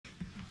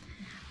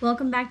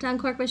Welcome back to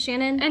Uncorked with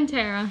Shannon and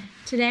Tara.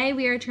 Today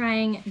we are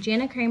trying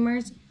Jana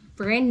Kramer's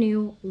brand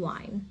new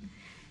wine.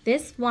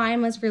 This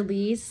wine was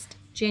released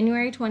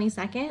January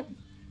 22nd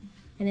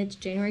and it's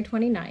January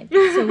 29th.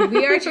 So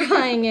we are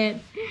trying it.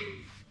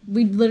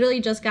 We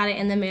literally just got it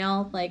in the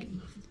mail like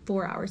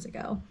 4 hours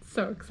ago.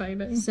 So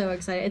excited. So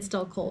excited. It's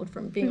still cold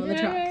from being on the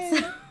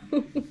truck.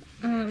 So.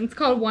 It's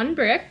called One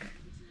Brick.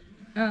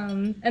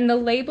 And the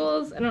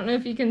labels, I don't know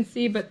if you can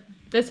see, but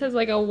this has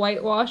like a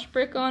whitewash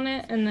brick on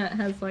it, and that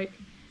has like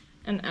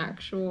an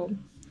actual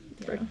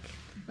brick.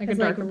 Like it's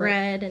a darker like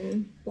red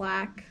and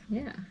black.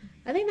 Yeah.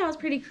 I think that was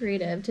pretty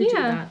creative to do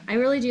that. I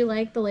really do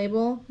like the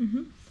label.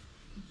 Mm-hmm.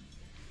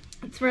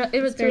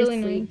 It was very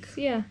really sleek. nice.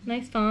 Yeah,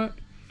 nice font.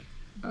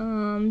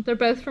 They're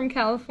both from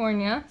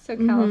California, so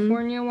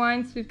California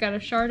wines. We've got a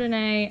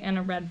Chardonnay and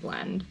a red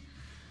blend.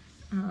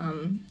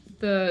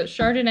 The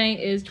Chardonnay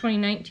is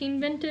 2019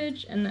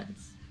 vintage, and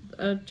that's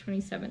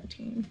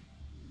 2017.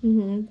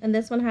 And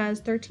this one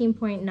has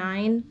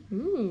 13.9.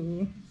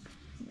 Ooh.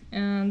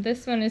 And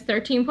this one is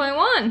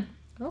 13.1.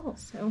 Oh,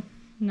 so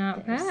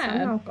not bad.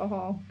 Some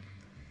alcohol.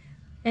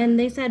 And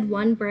they said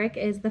one brick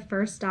is the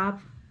first stop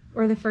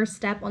or the first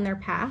step on their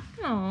path.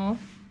 Oh.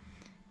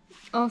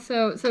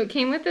 Also, so it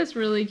came with this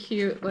really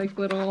cute, like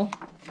little,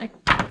 like,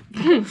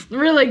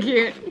 really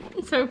cute.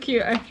 So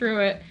cute, I threw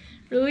it.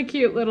 Really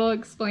cute little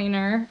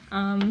explainer.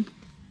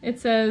 It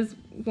says,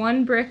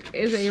 one brick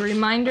is a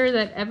reminder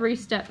that every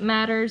step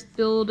matters.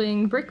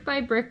 Building brick by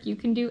brick, you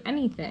can do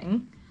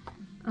anything.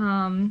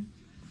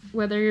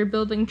 Whether you're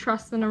building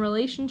trust in a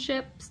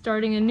relationship,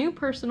 starting a new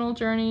personal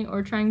journey,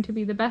 or trying to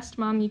be the best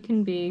mom you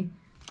can be,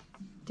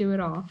 do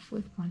it all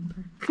with one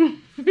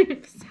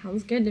brick.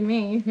 Sounds good to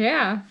me.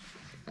 Yeah.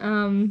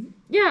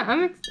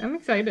 Yeah, I'm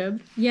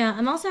excited. Yeah,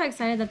 I'm also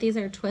excited that these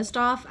are twist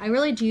off. I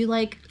really do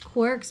like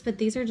corks, but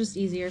these are just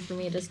easier for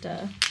me just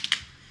to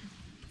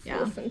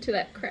Listen to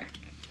that crack.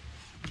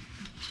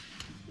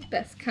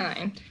 Best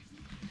kind.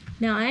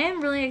 Now, I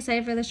am really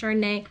excited for the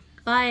Chardonnay,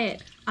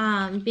 but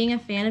being a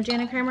fan of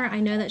Jana Kramer, I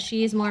know that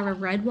she is more of a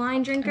red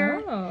wine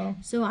drinker. Oh.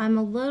 So I'm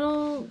a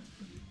little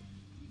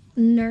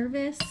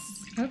nervous.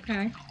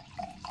 Okay.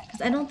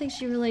 Because I don't think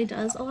she really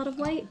does a lot of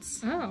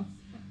whites. Oh.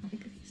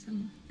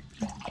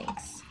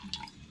 Thanks.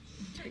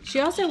 She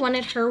also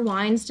wanted her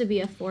wines to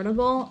be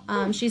affordable.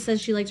 She says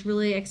she likes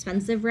really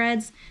expensive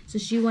reds, so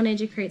she wanted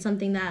to create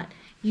something that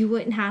you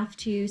wouldn't have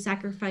to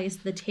sacrifice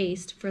the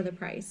taste for the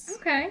price.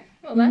 Okay.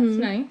 Well, that's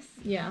nice.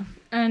 Yeah.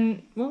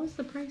 And what was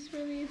the price for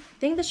these? I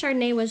think the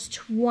Chardonnay was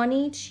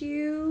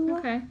 $22.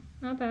 Okay.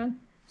 Not bad.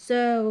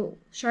 So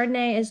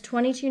Chardonnay is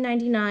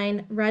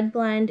 $22.99. Red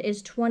blend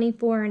is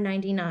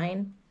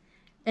 $24.99.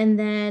 And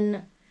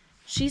then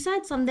she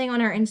said something on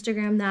our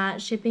Instagram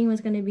that shipping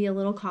was going to be a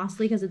little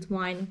costly because it's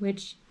wine,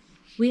 which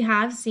we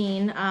have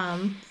seen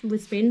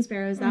with Spade and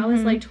Sparrows. That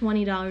was like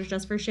 $20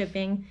 just for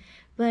shipping.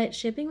 But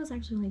shipping was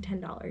actually only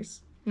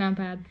 $10. Not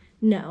bad.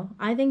 No,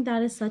 I think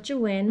that is such a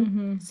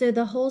win. So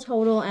the whole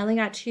total, I only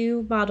got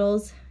 2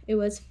 bottles. It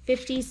was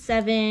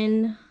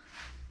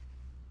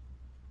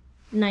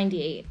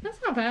 $57.98.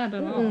 That's not bad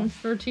at all.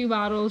 For 2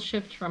 bottles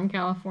shipped from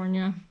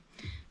California.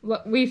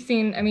 What we've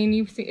seen, I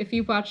mean, if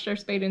you've watched our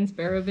Spade and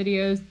Sparrow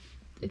videos,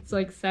 it's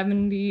like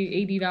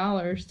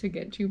 $70-$80 to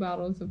get 2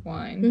 bottles of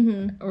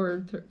wine,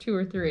 or 2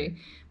 or 3.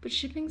 But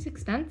shipping's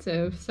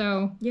expensive,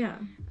 so yeah,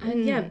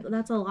 yeah,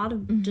 that's a lot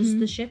of just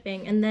the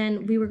shipping. And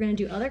then we were gonna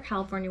do other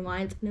California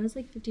wines, and it was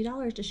like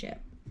 $50 to ship,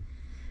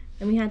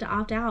 and we had to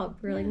opt out.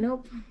 We were like,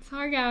 nope,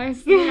 sorry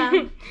guys.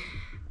 Yeah,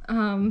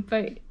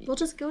 but we'll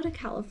just go to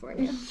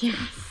California.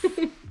 Yes.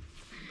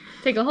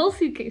 Take a whole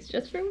suitcase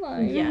just for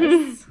wine.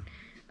 Yes.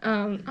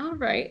 All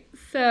right.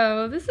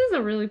 So this is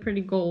a really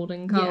pretty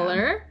golden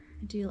color.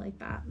 I do like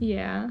that.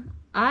 Yeah.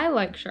 I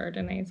like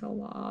Chardonnays a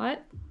lot.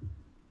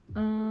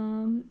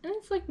 And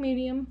it's like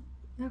medium.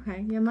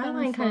 Okay. Yeah, my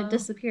line kind of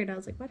disappeared. I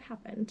was like, what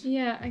happened?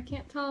 Yeah, I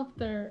can't tell if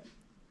they're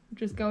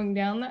just going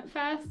down that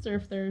fast or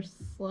if they're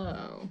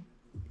slow.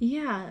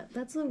 Yeah,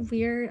 that's a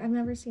weird... I've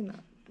never seen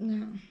that.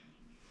 No.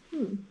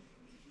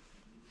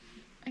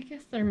 I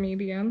guess they're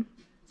medium.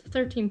 It's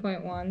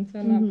 13.1,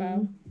 so not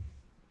bad.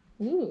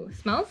 Ooh,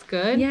 smells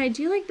good. Yeah, I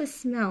do like the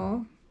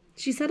smell.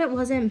 She said it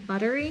wasn't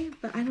buttery,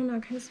 but I don't know.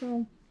 It kind of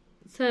smells...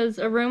 It says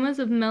aromas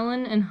of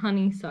melon and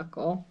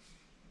honeysuckle.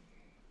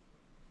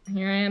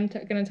 Here I am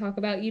going to talk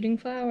about eating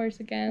flowers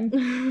again.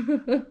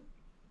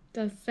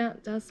 Does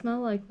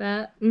smell like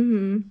that.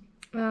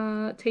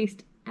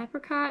 Taste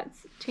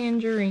apricots,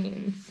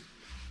 tangerines.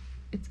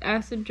 It's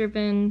acid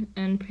driven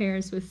and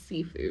pairs with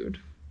seafood.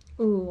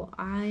 Ooh,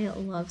 I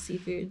love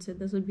seafood, so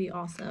this would be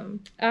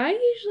awesome. I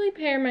usually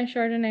pair my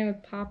Chardonnay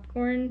with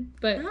popcorn,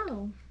 but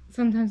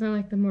sometimes I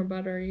like the more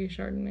buttery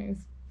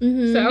Chardonnays.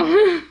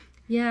 So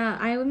yeah,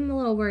 I'm a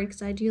little worried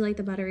because I do like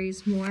the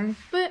butteries more.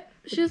 But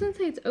she doesn't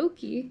say it's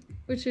oaky,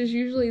 which is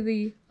usually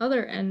the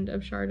other end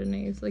of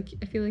Chardonnays. Like,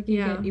 I feel like you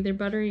get either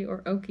buttery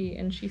or oaky,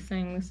 and she's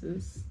saying this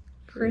is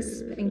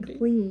crisp and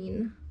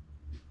clean.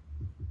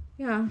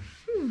 Yeah.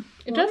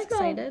 It does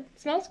smell. It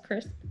smells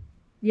crisp.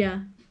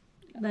 Yeah.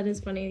 That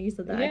is funny. You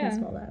said that. I can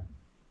smell that.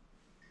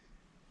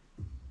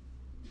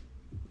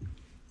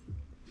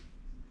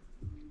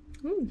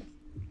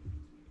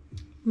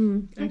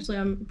 Actually,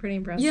 I'm pretty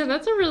impressed. Yeah,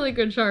 that's a really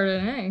good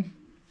Chardonnay.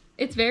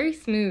 It's very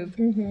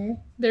smooth.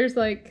 There's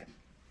like...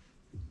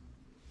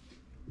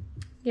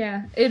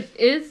 Yeah, it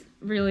is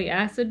really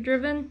acid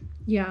driven.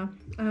 Yeah,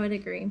 I would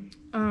agree.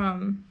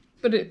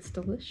 But it's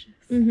delicious.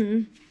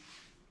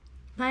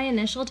 My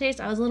initial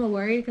taste, I was a little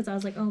worried because I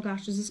was like, oh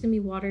gosh, is this going to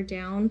be watered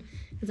down?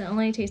 Because I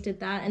only tasted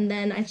that. And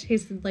then I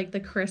tasted like the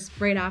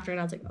crisp right after and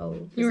I was like,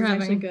 oh, this is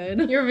actually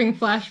good. You're having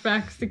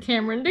flashbacks to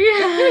Cameron, do you?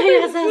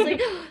 Yes, I was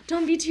like, oh,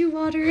 don't be too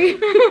watery.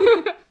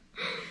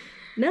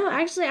 No,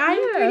 actually,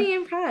 I'm pretty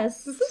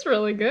impressed. This is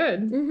really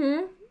good.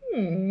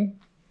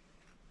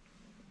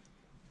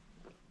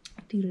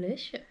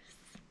 Delicious.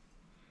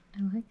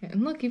 I like it.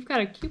 And look, you've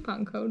got a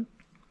coupon code.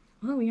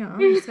 Oh yeah,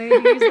 I'm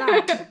excited to use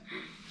that.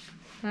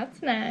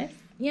 That's nice.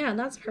 Yeah,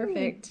 that's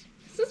perfect.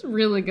 This is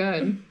really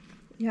good.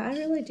 Yeah, I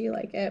really do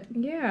like it.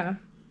 Yeah.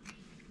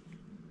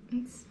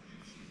 It's...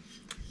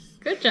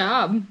 Good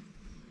job.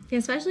 Yeah,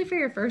 especially for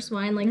your first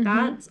wine, like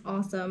that's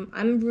awesome.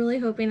 I'm really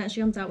hoping that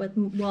she comes out with,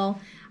 well,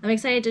 I'm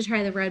excited to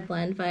try the red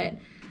blend, but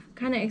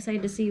kind of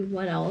excited to see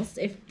what else,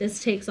 if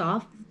this takes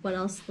off, what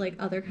else, like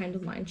other kind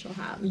of wine she'll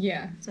have.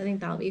 Yeah. So I think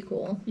that'll be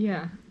cool.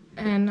 Yeah.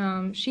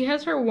 And she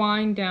has her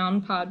Wine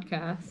Down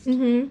podcast,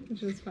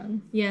 which is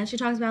fun. Yeah, she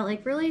talks about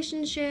like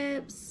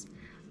relationships.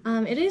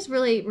 It is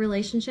really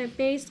relationship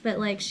based, but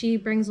like she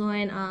brings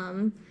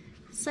on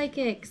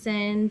psychics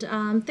and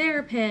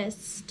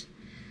therapists.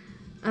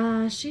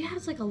 She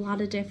has like a lot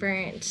of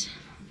different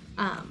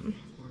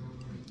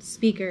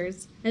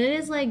speakers, and it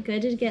is like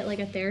good to get like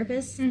a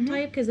therapist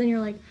type, because then you're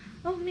like,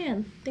 oh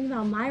man, think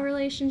about my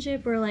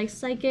relationship, or like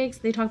psychics.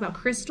 They talk about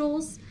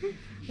crystals.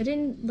 I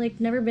didn't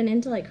never been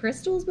into like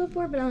crystals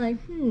before, but I'm like,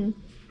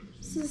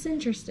 this is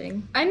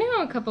interesting. I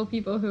know a couple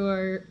people who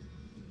are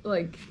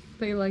like,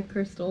 they like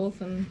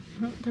crystals and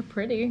they're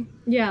pretty.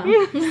 Yeah.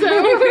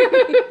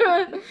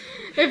 So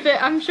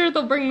I'm sure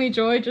they'll bring me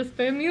joy just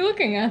by me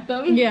looking at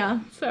them.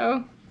 Yeah.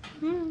 So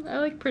I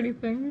like pretty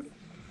things.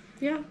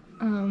 Yeah.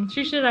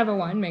 She should have a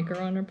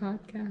winemaker on her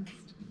podcast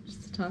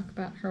just to talk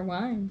about her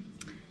wine.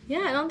 Yeah,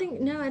 I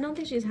don't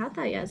think she's had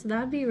that yet, so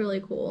that would be really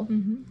cool.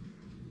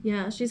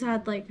 Yeah, she's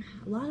had like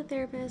a lot of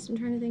therapists. I'm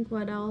trying to think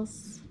what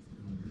else.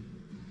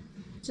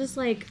 Just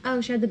like, oh,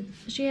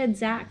 she had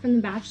Zach from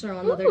The Bachelor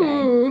on the other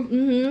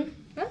day.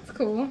 That's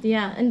cool.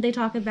 Yeah, and they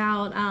talk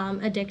about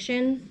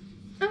addiction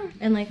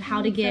and like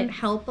how to get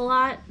help a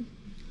lot.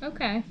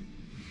 Okay.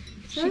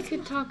 So she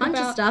could talk a bunch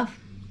about of stuff.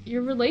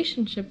 Your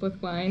relationship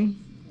with wine.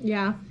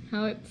 Yeah.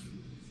 How it's...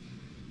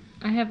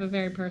 I have a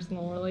very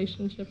personal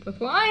relationship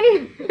with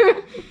wine.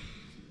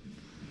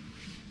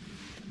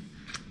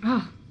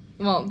 Oh,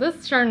 well,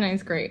 this Chardonnay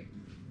is great.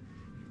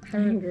 I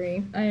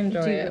agree. I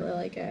enjoy it. I do really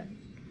like it.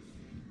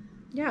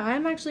 Yeah,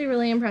 I'm actually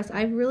really impressed.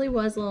 I really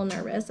was a little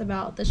nervous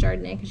about the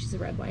Chardonnay because she's a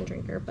red wine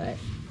drinker, but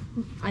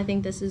I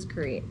think this is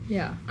great.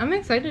 Yeah, I'm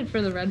excited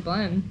for the red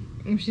blend.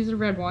 If she's a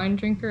red wine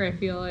drinker, I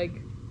feel like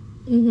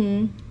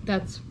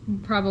that's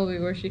probably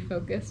where she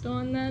focused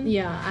on then.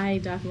 Yeah, I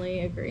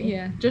definitely agree.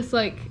 Yeah, just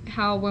like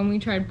how when we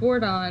tried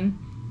Bourdon,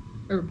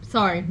 or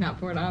sorry, not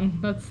Bourdon,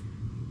 that's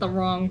the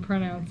wrong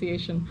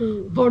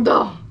pronunciation.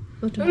 Bordeaux.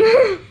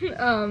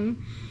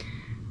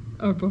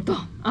 Or Bordeaux.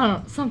 I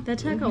don't know. Something. That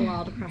took a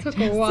while to practice.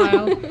 Took a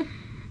while.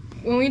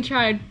 When we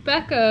tried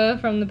Becca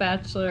from The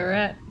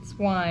Bachelorette's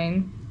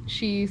wine,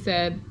 she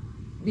said,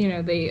 you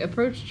know, they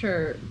approached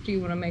her, do you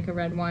want to make a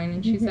red wine?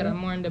 And she said, I'm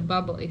more into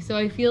bubbly. So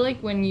I feel like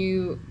when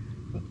you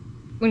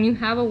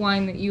have a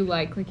wine that you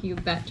like you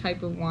that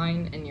type of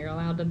wine and you're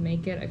allowed to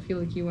make it, I feel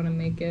like you want to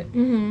make it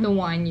the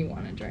wine you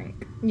want to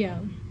drink. Yeah.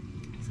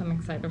 So I'm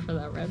excited for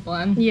that red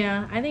blend.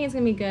 Yeah, I think it's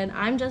going to be good.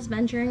 I'm just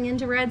venturing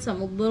into red, so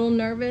I'm a little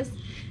nervous.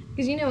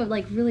 Because, you know,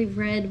 like, really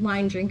red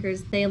wine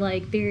drinkers, they,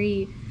 like,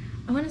 very,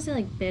 I want to say,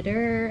 like,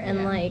 bitter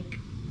and, like,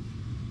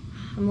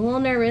 I'm a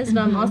little nervous,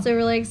 but I'm also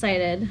really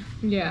excited.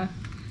 Yeah.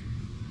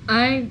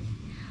 I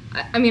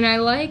mean, I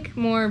like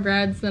more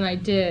reds than I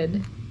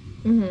did.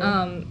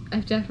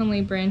 I've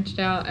definitely branched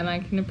out, and I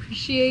can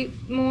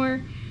appreciate more,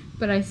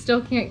 but I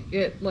still can't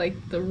get, like,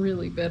 the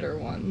really bitter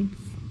ones.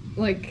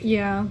 Like,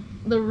 yeah,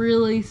 the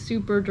really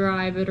super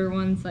dry, bitter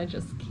ones, I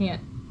just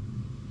can't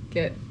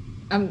get.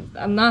 I'm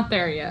not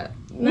there yet.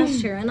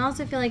 That's true. And I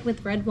also feel like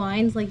with red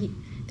wines, like,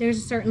 there's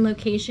a certain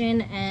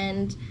location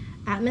and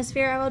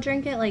atmosphere I will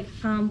drink it. Like,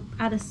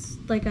 at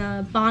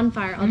a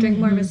bonfire, I'll drink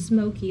more of a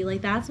smoky.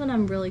 Like, that's when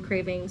I'm really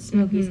craving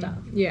smoky stuff.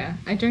 Yeah,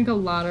 I drink a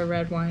lot of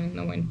red wine in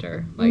the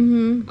winter. Like,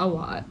 a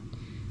lot.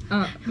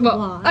 A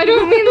lot. I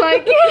don't mean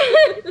like...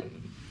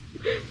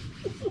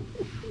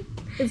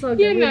 It's all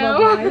good. You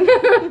know.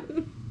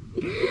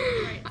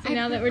 So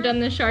now that we're done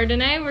the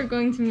Chardonnay, we're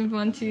going to move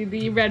on to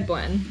the red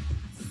blend.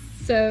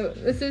 So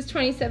this is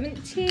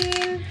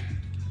 2017,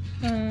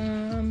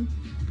 and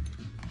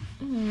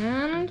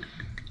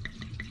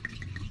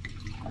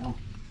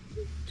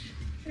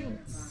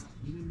Thanks.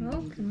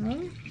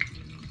 welcome.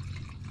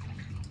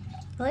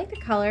 I like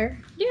the color.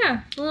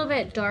 Yeah, It's a little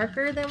bit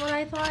darker than what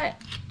I thought.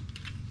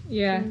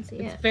 yeah,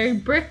 It's very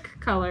brick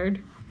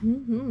colored.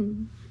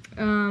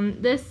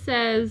 This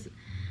says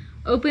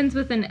Opens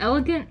with an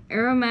elegant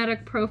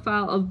aromatic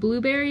profile of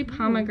blueberry,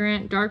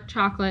 pomegranate, dark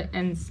chocolate,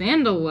 and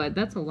sandalwood.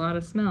 That's a lot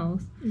of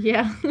smells.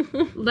 Yeah.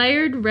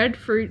 Layered red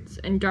fruits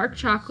and dark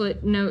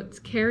chocolate notes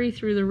carry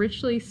through the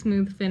richly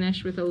smooth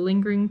finish with a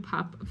lingering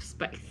pop of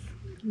spice.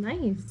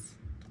 Nice.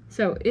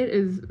 So it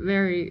has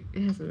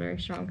a very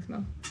strong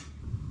smell.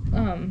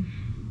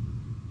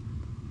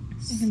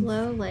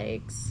 Slow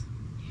legs.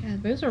 Yeah,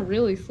 those are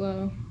really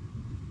slow.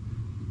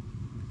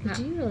 I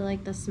do really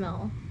like the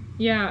smell.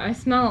 Yeah, I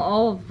smell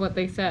all of what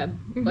they said,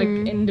 like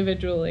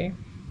individually.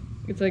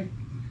 It's like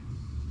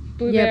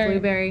blueberry. Yeah,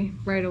 blueberry.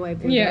 Right away,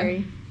 blueberry.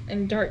 Yeah,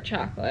 and dark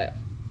chocolate.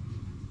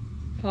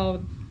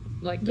 Paul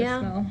like the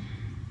smell.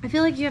 I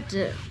feel like you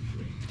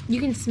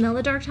can smell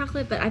the dark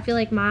chocolate, but I feel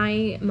like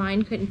my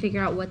mind couldn't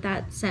figure out what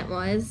that scent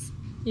was.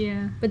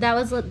 Yeah. But that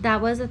was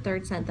a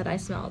third scent that I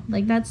smelled.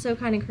 Like, that's so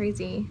kind of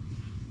crazy.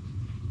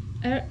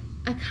 I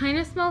kind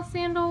of smell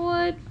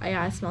sandalwood.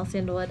 Yeah, I smell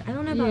sandalwood. I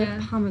don't know about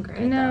like,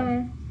 pomegranate. No.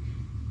 Though.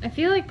 I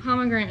feel like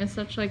pomegranate is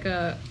such like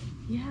a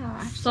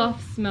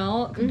soft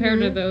smell compared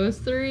to those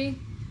three.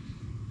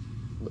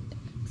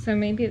 So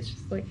maybe it's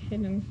just like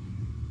hidden.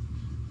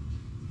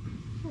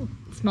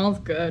 It smells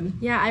good.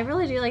 Yeah, I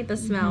really do like the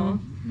smell.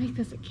 Make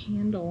this a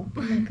candle.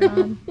 Oh my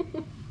god.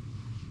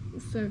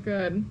 It's so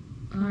good.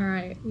 All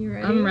right. You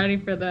ready? I'm ready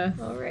for this.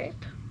 All right.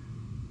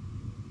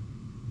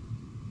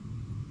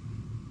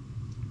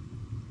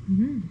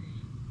 Mm.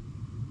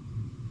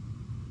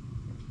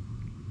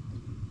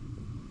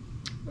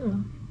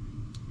 Oh.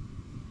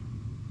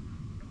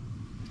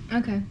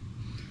 Okay.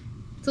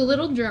 It's a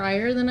little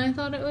drier than I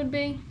thought it would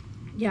be.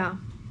 Yeah.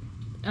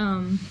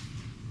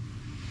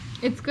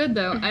 It's good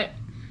though.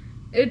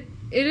 It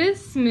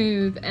is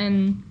smooth,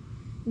 and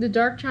the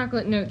dark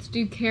chocolate notes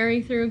do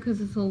carry through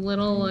because it's a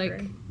little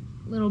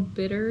little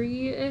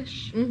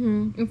bittery-ish.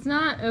 It's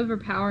not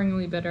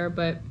overpoweringly bitter,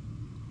 but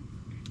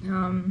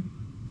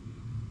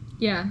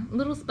yeah, a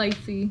little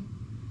spicy.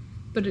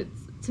 But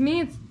to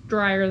me it's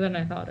drier than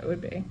I thought it would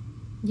be.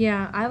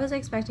 Yeah, I was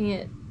expecting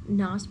it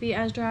not to be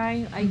as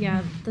dry.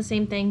 Yeah, the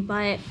same thing,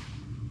 but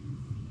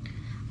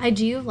I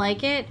do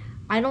like it.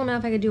 I don't know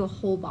if I could do a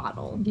whole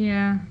bottle.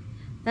 Yeah.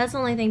 That's the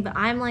only thing, but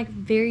I'm like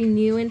very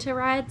new into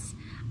reds.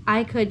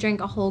 I could drink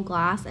a whole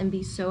glass and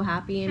be so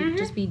happy and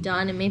just be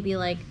done, and maybe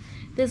like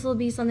this will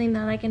be something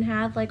that I can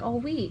have like all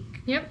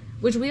week. Yep.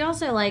 Which we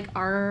also like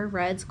our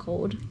reds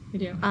cold. We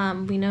do.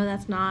 We know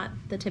that's not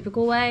the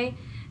typical way.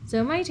 So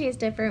it might taste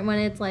different when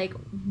it's like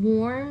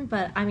warm,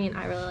 but I mean,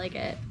 I really like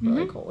it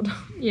really cold.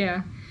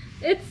 Yeah.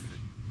 It's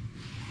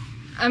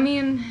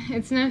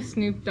no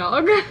Snoop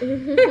Dogg.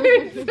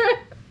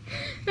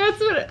 That's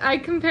what I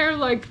compare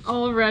like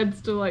all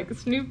reds to, like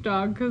Snoop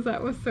Dogg, because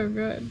that was so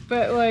good.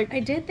 But like, I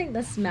did think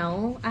the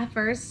smell at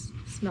first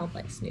smelled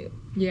like Snoop.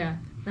 Yeah.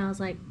 And I was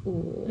like,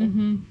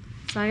 ooh.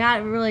 So I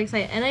got really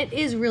excited, and it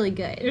is really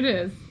good. It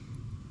is.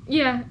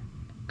 Yeah.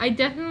 I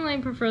definitely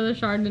prefer the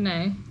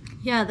Chardonnay.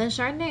 Yeah, the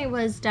Chardonnay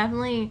was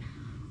definitely,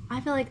 I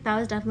feel like that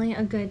was definitely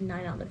a good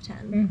 9 out of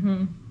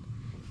 10.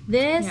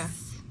 This,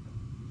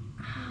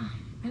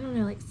 I don't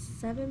know, like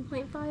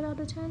 7.5 out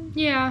of 10?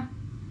 Yeah.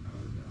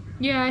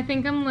 Yeah, I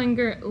think I'm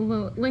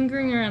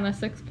lingering around a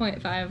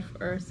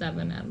 6.5 or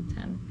 7 out of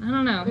 10. I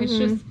don't know. It's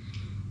just,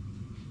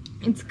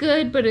 it's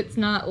good, but it's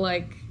not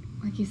like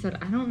you said,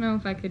 I don't know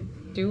if I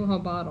could do a whole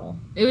bottle.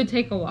 It would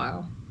take a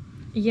while.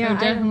 Yeah. I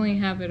would definitely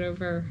have it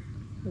over,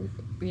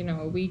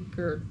 a week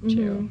or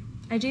two.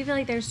 I do feel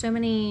like there's so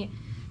many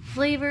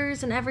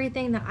flavors and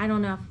everything that I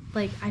don't know.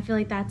 Like, I feel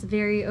like that's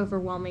very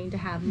overwhelming to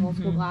have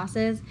multiple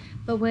glasses.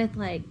 But with,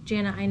 like,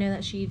 Jana, I know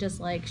that she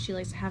likes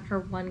to have her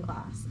one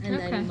glass and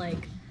then,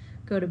 like,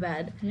 go to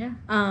bed. Yeah.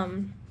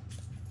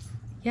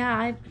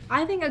 Yeah,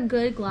 I think a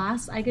good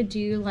glass I could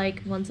do,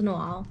 like, once in a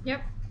while.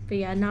 Yep. But,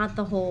 yeah, not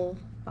the whole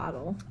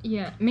bottle.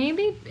 Yeah,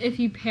 maybe if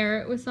you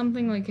pair it with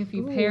something, like if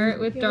you pair it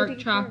with dark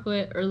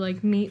chocolate or,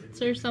 like,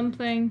 meats or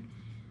something,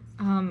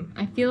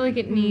 I feel like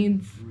it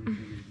needs...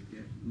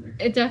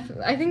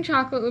 I think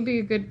chocolate would be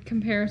a good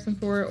comparison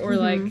for it, or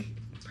like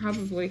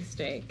probably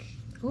steak.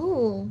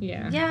 Ooh.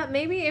 Yeah. Yeah,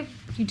 maybe if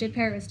you did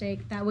pair it with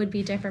steak, that would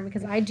be different,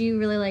 because I do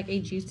really like a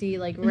juicy,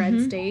 like, red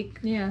steak.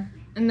 Yeah.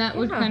 And that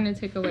would kind of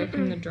take away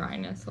from the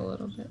dryness a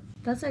little bit.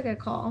 That's a good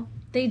call.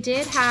 They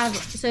did have,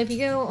 so if you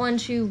go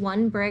onto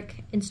One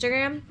Brick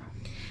Instagram,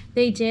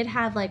 they did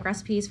have, like,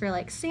 recipes for,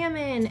 like,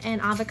 salmon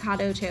and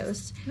avocado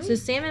toast. So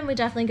salmon would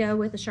definitely go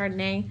with the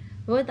Chardonnay.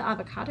 What would the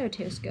avocado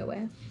toast go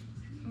with?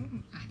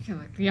 I feel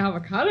like the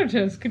avocado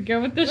toast could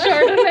go with the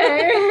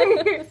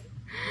Chardonnay.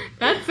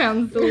 That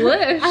sounds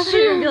delish. I thought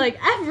you would be like,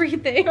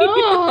 everything.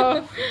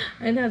 Oh.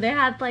 I know, they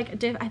had,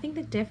 like, I think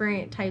the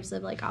different types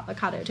of, like,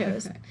 avocado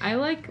toast. Okay. I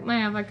like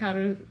my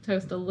avocado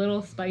toast a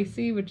little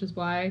spicy, which is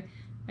why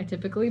I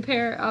typically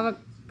pair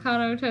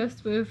avocado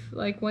toast with,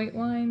 like, white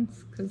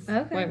wines, because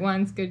white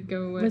wines could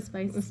go with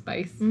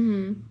spice.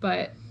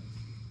 But,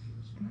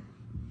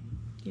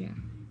 yeah.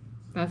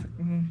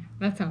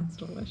 That sounds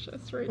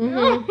delicious right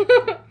now.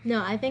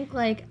 No, I think,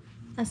 like,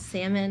 a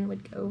salmon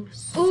would go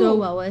so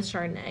well with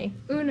Chardonnay.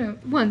 Uno,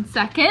 1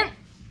 second.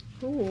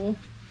 Ooh.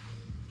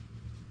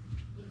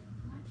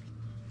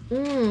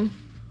 We're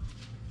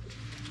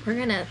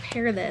gonna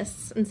pair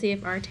this and see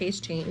if our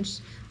taste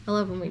changed. I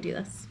love when we do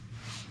this.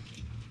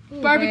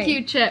 Barbecue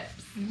Okay.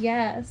 chips.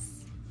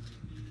 Yes.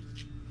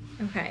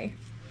 Okay.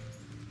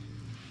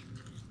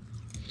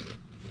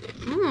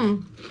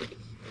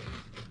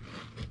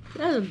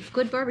 That is a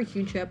good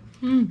barbecue chip.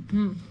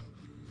 Mm-hmm.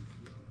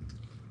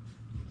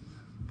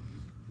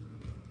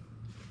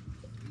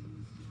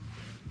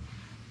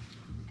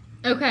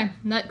 Okay,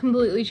 that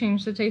completely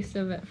changed the taste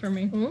of it for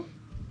me. Mm.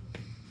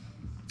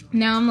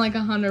 Now I'm like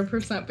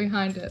 100%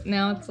 behind it.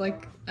 Now it's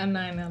like a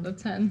 9 out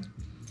of 10.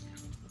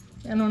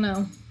 I don't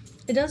know.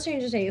 It does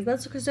change the taste.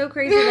 That's so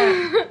crazy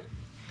that.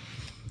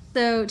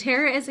 So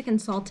Tara is a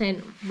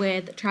consultant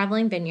with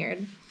Traveling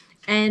Vineyard.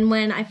 And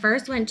when I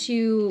first went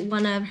to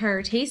one of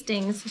her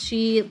tastings,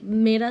 she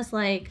made us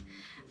like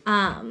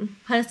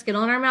put a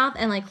Skittle in our mouth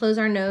and like close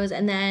our nose,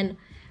 and then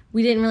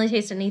we didn't really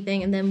taste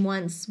anything. And then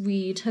once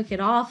we took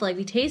it off, like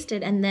we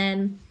tasted, and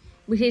then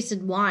we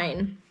tasted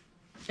wine,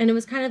 and it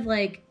was kind of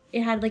like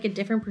it had like a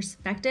different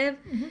perspective.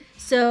 Mm-hmm.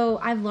 So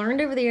I've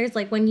learned over the years,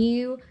 like when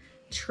you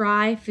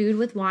try food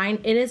with wine,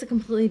 it is a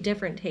completely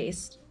different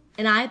taste.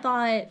 And I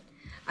thought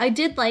I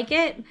did like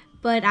it,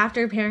 but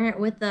after pairing it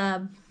with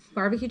the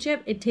barbecue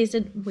chip, it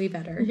tasted way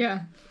better.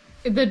 Yeah.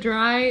 The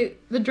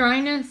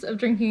dryness of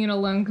drinking it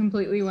alone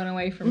completely went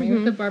away for me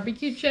with the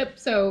barbecue chip.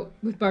 So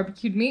with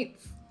barbecued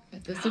meats,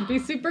 this would be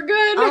super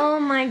good. Oh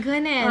my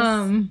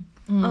goodness.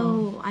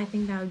 Oh, I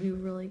think that would be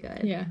really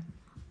good. Yeah.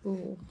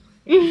 Ooh.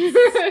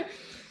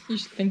 You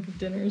should think of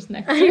dinners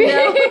next week.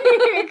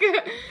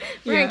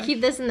 We're gonna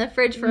keep this in the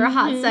fridge for a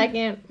hot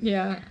second.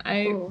 Yeah.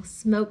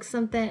 Smoke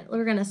something.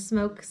 We're gonna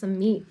smoke some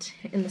meat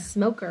in the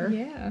smoker.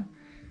 Yeah.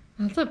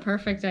 That's a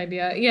perfect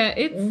idea. Yeah,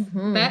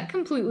 that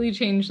completely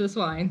changed this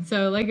wine.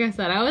 So like I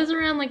said, I was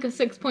around like a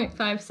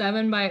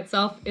 6.57 by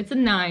itself. It's a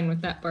 9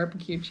 with that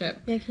barbecue chip.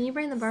 Yeah, can you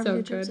bring the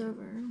barbecue chips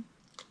over?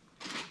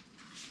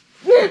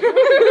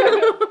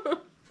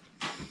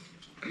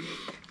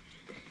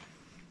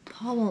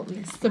 Paul won't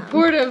miss them.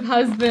 Supportive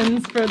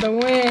husbands for the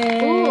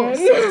win. Ooh,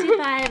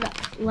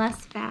 65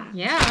 less fat.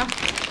 Yeah.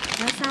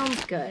 That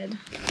sounds good.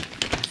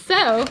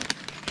 So,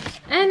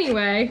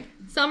 anyway,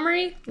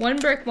 summary, 1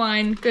 brick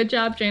wine. Good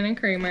job, Jana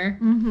Kramer.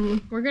 Mm-hmm.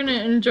 We're going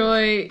to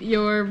enjoy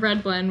your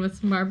red blend with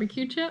some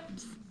barbecue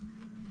chips.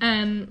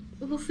 And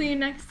we'll see you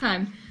next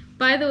time.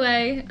 By the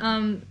way,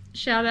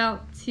 shout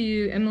out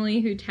to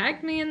Emily who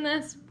tagged me in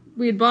this.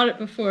 We had bought it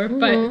before,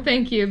 but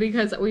thank you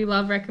because we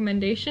love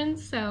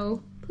recommendations.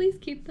 So please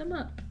keep them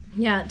up.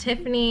 Yeah,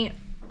 Tiffany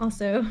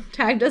also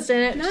tagged us in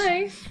it.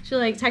 Nice. She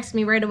like texted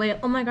me right away.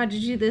 Oh my god,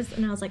 did you do this?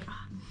 And I was like,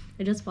 oh,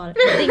 I just bought it.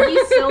 Thank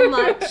you so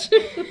much.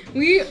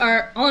 We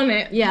are on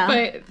it. Yeah.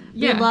 But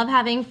yeah. We love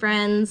having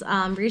friends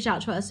reach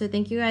out to us. So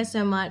thank you guys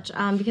so much.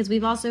 Because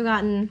we've also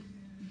gotten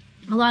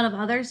a lot of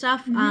other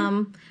stuff.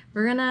 I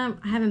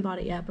haven't bought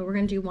it yet, but we're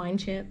gonna do wine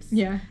chips.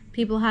 Yeah.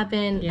 People have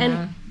been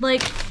and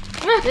like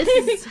this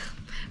is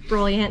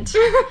brilliant.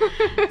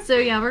 So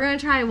yeah, we're gonna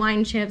try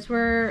wine chips.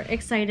 We're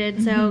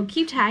excited. So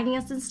keep tagging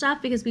us and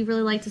stuff because we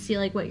really like to see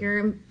like what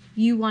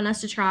you want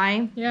us to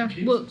try. Yeah.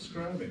 Keep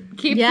subscribing.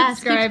 Keep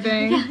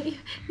subscribing.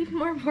 Even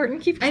more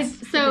important, keep by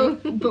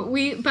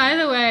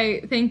the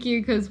way, thank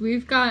you because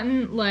we've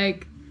gotten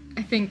like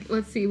I think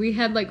we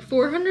had like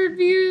 400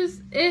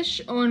 views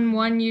ish on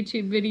one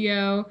YouTube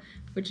video,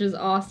 which is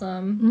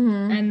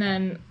awesome. And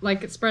then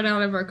like it spread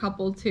out over a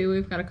couple too.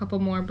 We've got a couple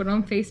more, but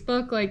on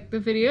Facebook, like the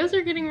videos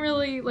are getting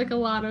really like a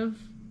lot of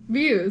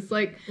views.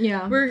 Like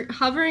we're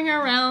hovering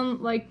around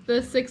like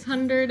the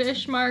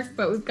 600-ish mark,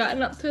 but we've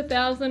gotten up to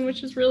 1,000,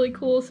 which is really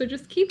cool. So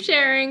just keep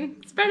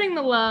sharing, spreading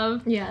the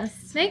love.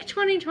 Yes. Make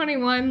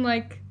 2021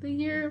 like the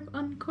year of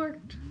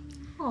Uncorked.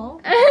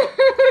 Oh,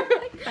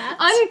 like that.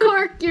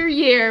 Uncork your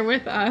year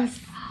with us.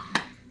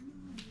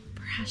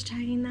 We're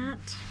hashtagging that.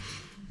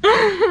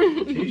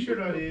 T-shirt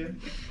idea.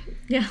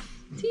 Yeah.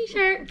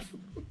 T-shirts.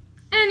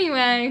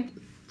 Anyway,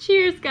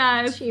 cheers,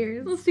 guys.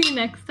 Cheers. We'll see you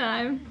next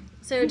time.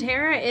 So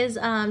Tara is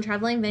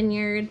Traveling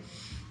Vineyard.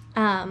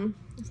 Wine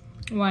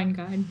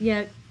guide.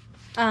 Yeah.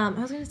 I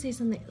was gonna say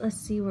something. Let's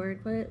see word.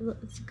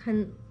 It's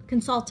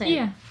consultant.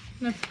 Yeah,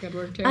 that's a good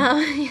word too.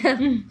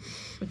 Yeah.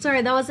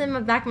 Sorry, that was in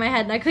the back of my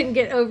head, and I couldn't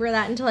get over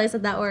that until I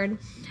said that word.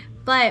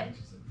 But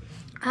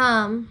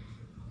oh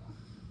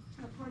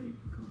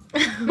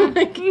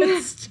my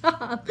god,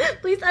 stop.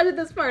 Please edit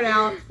this part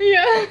out.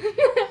 Yeah.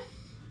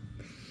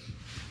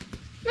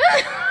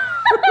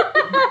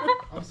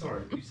 I'm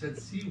sorry, you said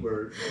C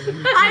word.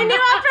 I knew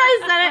after I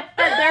said it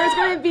that there was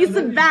going to be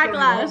some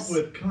backlash.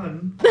 With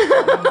cun.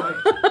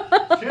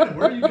 Like, Shannon,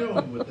 where are you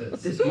going with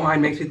this? This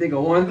wine makes me think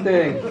of one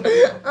thing.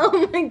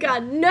 Oh my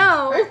god,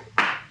 no.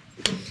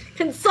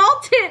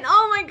 Consultant.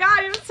 Oh my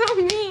god, you're so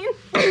mean.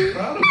 I'm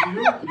proud of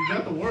you. You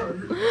got the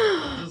word.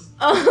 Just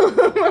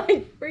Oh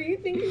my, were you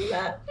thinking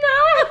that?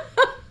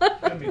 No.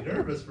 got me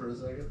nervous for a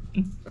second.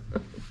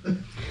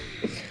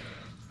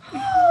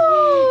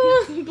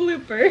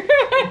 Bloopers.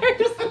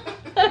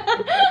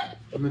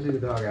 I'm gonna take the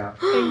dog out.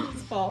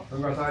 Thanks, Paul.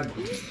 I'm going outside.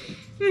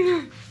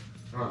 Come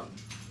on.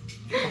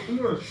 I'm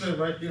gonna sit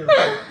right here.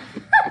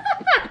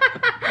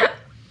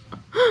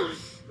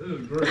 This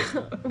is great.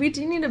 We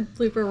do need a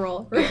blooper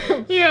roll.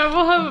 Yeah,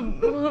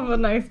 we'll have a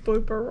nice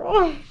blooper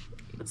roll.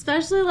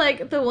 Especially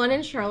like the one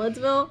in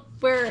Charlottesville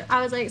where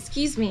I was like,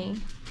 excuse me,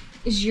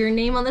 is your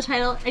name on the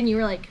title? And you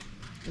were like,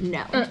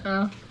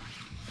 no.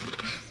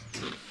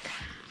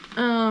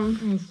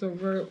 It's so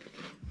great.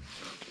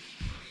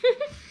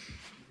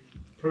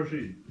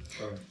 Proceed.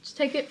 Sorry. Just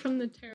take it from the